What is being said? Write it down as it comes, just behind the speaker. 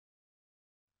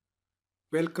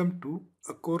Welcome to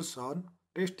a course on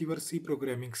Test Your C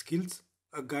Programming Skills,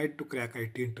 a guide to crack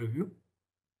IT interview.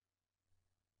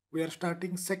 We are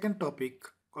starting second topic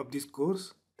of this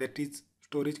course, that is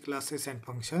storage classes and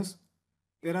functions.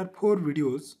 There are 4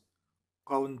 videos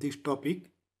on this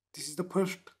topic. This is the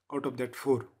first out of that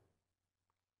 4.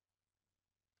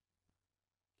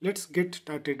 Let's get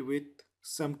started with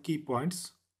some key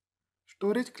points.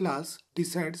 Storage class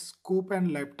decides scope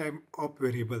and lifetime of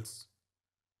variables.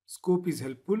 Scope is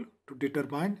helpful to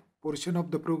determine portion of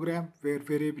the program where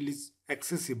variable is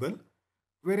accessible,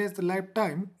 whereas the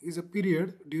lifetime is a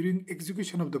period during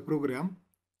execution of the program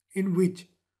in which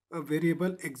a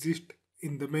variable exists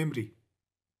in the memory.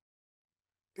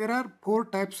 There are 4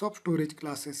 types of storage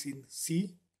classes in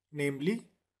C, namely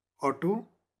auto,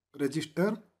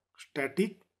 register,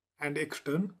 static, and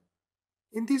extern.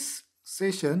 In this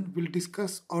session, we'll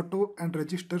discuss auto and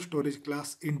register storage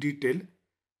class in detail.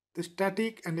 The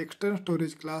static and external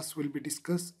storage class will be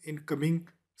discussed in coming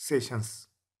sessions.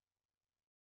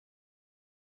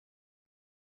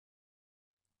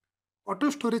 Auto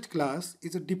storage class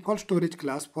is a default storage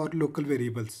class for local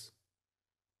variables.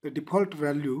 The default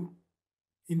value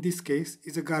in this case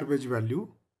is a garbage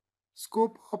value.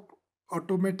 Scope of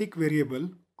automatic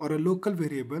variable or a local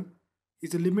variable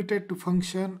is limited to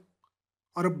function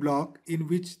or a block in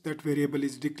which that variable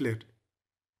is declared,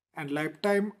 and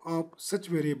lifetime of such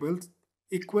variables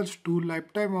equals to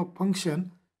lifetime of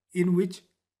function in which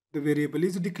the variable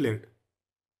is declared.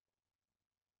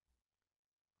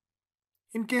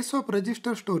 In case of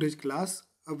register storage class,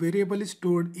 a variable is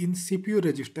stored in CPU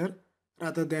register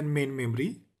rather than main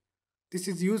memory. This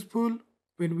is useful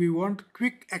when we want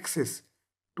quick access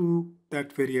to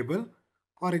that variable.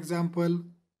 For example,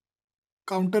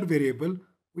 counter variable,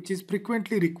 which is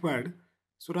frequently required.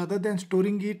 So rather than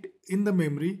storing it in the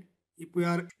memory, if we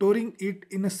are storing it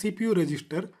in a CPU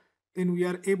register, then we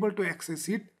are able to access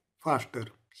it faster.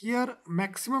 Here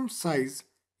maximum size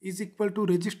is equal to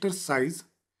register size,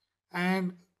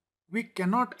 and we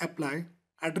cannot apply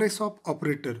address of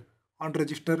operator on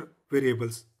register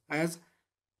variables as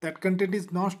that content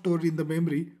is not stored in the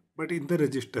memory but in the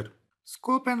register.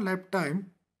 Scope and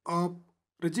lifetime of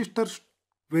register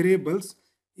variables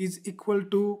is equal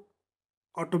to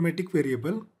automatic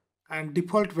variable, and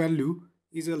default value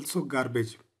is also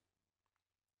garbage.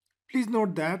 Please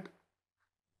note that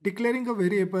declaring a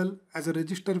variable as a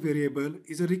register variable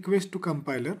is a request to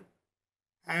compiler,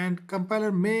 and compiler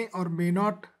may or may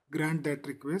not grant that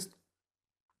request.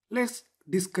 Let's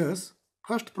discuss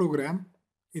first program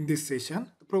in this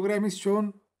session. The program is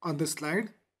shown on the slide.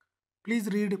 Please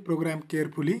read program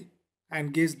carefully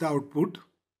and gauge the output.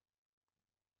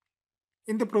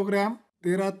 In the program,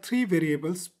 there are 3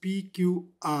 variables P, Q,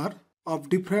 R of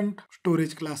different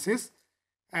storage classes,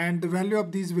 and the value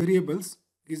of these variables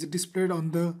is displayed on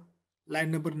the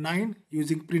line number 9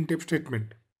 using printf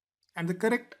statement. And the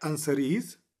correct answer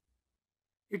is,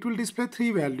 it will display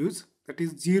 3 values, that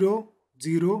is 0,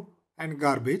 0 and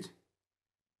garbage.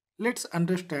 Let's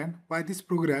understand why this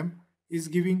program is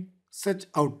giving such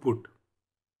output.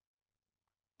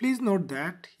 Please note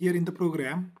that here in the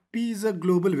program, P is a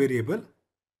global variable,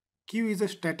 Q is a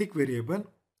static variable,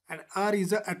 and R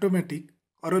is a automatic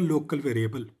or a local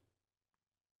variable.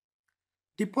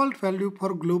 Default value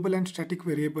for global and static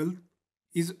variable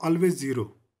is always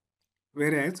 0,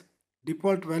 whereas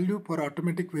default value for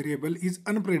automatic variable is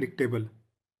unpredictable,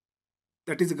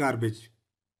 that is garbage.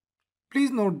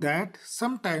 Please note that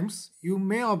sometimes you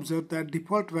may observe that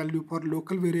default value for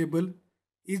local variable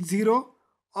is 0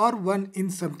 or 1 in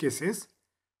some cases,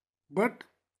 but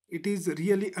it is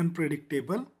really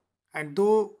unpredictable, and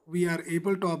though we are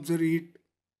able to observe it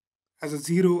as a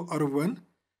 0 or a 1,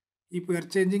 if we are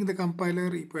changing the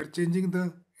compiler, if we are changing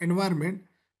the environment,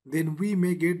 then we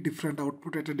may get different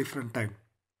output at a different time.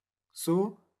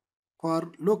 So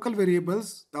for local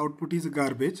variables, the output is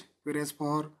garbage, whereas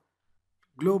for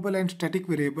global and static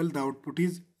variable, the output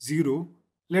is 0.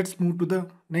 Let's move to the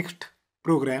next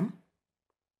program.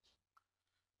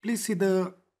 Please see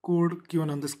the code given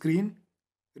on the screen.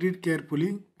 Read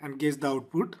carefully and guess the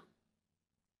output.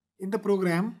 In the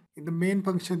program, in the main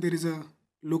function, there is a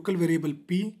local variable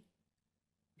P.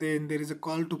 Then there is a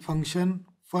call to function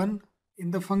fun.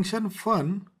 In the function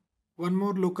fun, one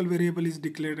more local variable is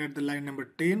declared at the line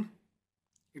number 10.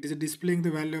 It is displaying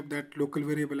the value of that local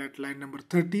variable at line number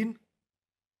 13.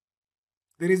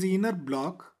 There is an inner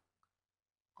block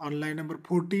on line number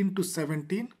 14 to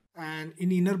 17, and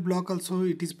in inner block also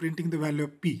it is printing the value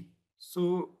of P.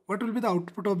 So what will be the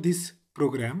output of this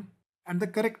program? And the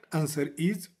correct answer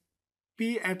is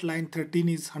P at line 13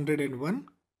 is 101,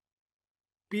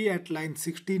 P at line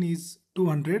 16 is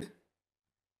 200,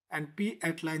 and P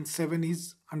at line 7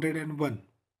 is 101.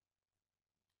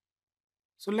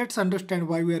 So let's understand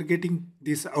why we are getting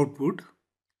this output.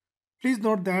 Please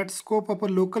note that scope of a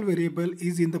local variable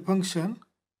is in the function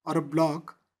or a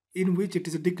block in which it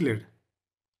is declared.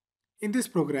 In this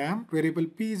program, variable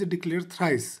P is declared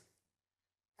thrice,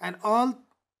 and all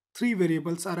three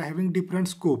variables are having different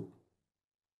scope.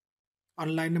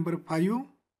 On line number 5,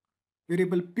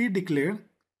 variable P declared,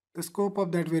 the scope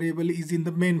of that variable is in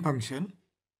the main function.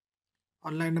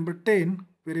 On line number 10,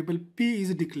 variable P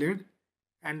is declared,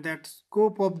 and that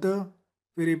scope of the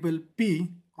variable P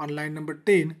on line number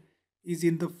 10 is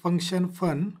in the function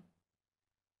fun.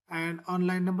 And on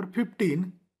line number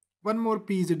 15, one more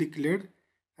P is declared,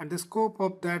 and the scope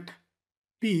of that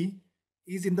P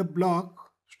is in the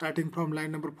block starting from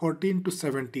line number 14 to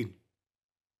 17.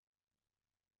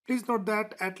 Please note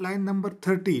that at line number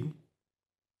 13,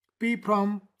 P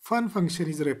from fun function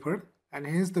is referred, and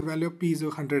hence the value of P is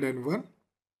 101.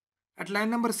 At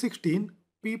line number 16,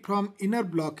 P from inner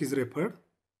block is referred,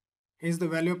 hence the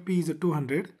value of P is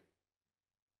 200.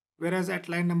 Whereas at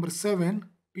line number 7,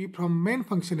 P from main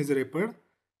function is referred,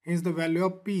 hence the value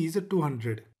of P is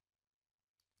 200.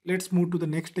 Let's move to the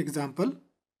next example.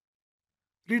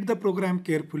 Read the program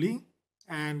carefully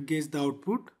and guess the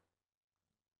output.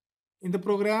 In the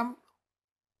program,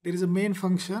 there is a main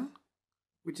function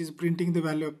which is printing the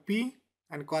value of P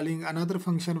and calling another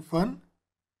function fun.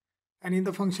 And in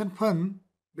the function fun,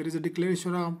 there is a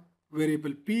declaration of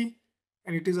variable P,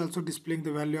 and it is also displaying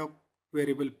the value of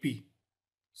variable P.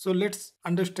 So let's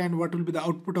understand what will be the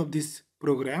output of this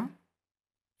program.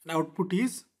 The output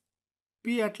is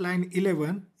P at line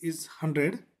 11 is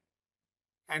 100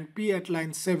 and P at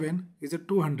line 7 is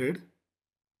 200.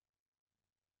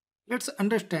 Let's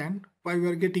understand why we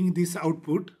are getting this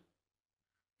output.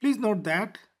 Please note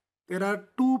that there are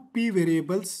two P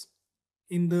variables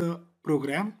in the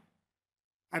program.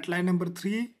 At line number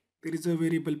 3, there is a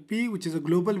variable P which is a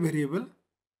global variable,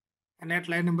 and at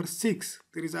line number 6,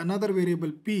 there is another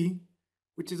variable P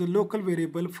which is a local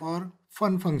variable for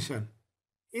fun function.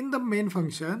 In the main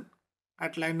function,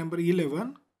 at line number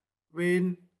 11,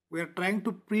 when we are trying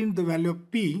to print the value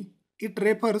of P, it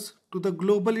refers to the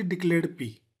globally declared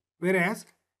P, whereas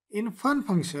in fun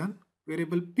function,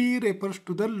 variable P refers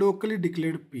to the locally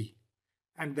declared P,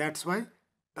 and that's why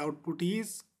the output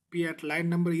is P at line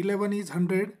number 11 is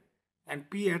 100 and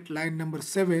P at line number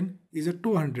 7 is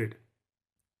 200.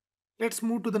 Let's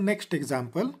move to the next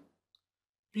example.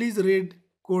 Please read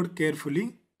code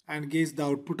carefully and guess the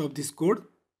output of this code.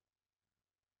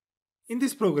 In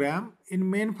this program, in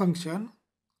main function,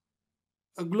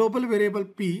 a global variable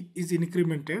P is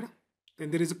incremented,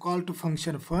 then there is a call to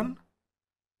function fun,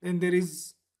 then there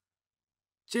is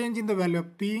change in the value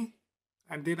of P,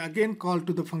 and then again call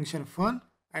to the function fun,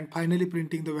 and finally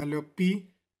printing the value of P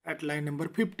at line number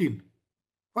 15.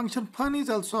 Function fun is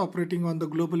also operating on the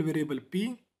global variable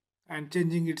P and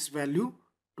changing its value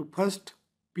to first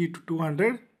P to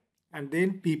 200 and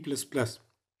then P++.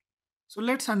 So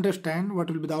let's understand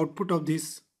what will be the output of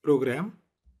this program.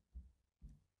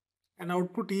 An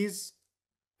output is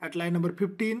at line number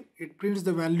 15, it prints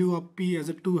the value of P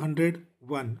as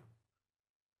 201.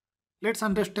 Let's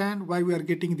understand why we are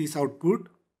getting this output.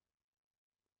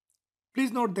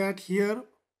 Please note that here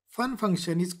fun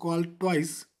function is called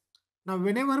twice. Now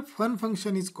whenever fun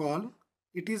function is called,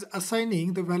 it is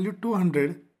assigning the value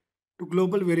 200 to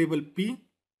global variable P,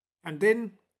 and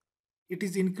then it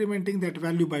is incrementing that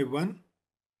value by 1.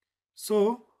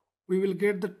 So we will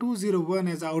get the 201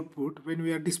 as output when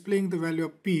we are displaying the value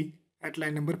of P at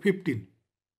line number 15.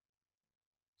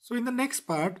 So in the next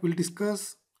part, we'll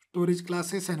discuss storage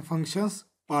classes and functions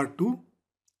part 2.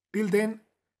 Till then,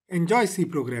 enjoy C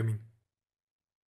programming.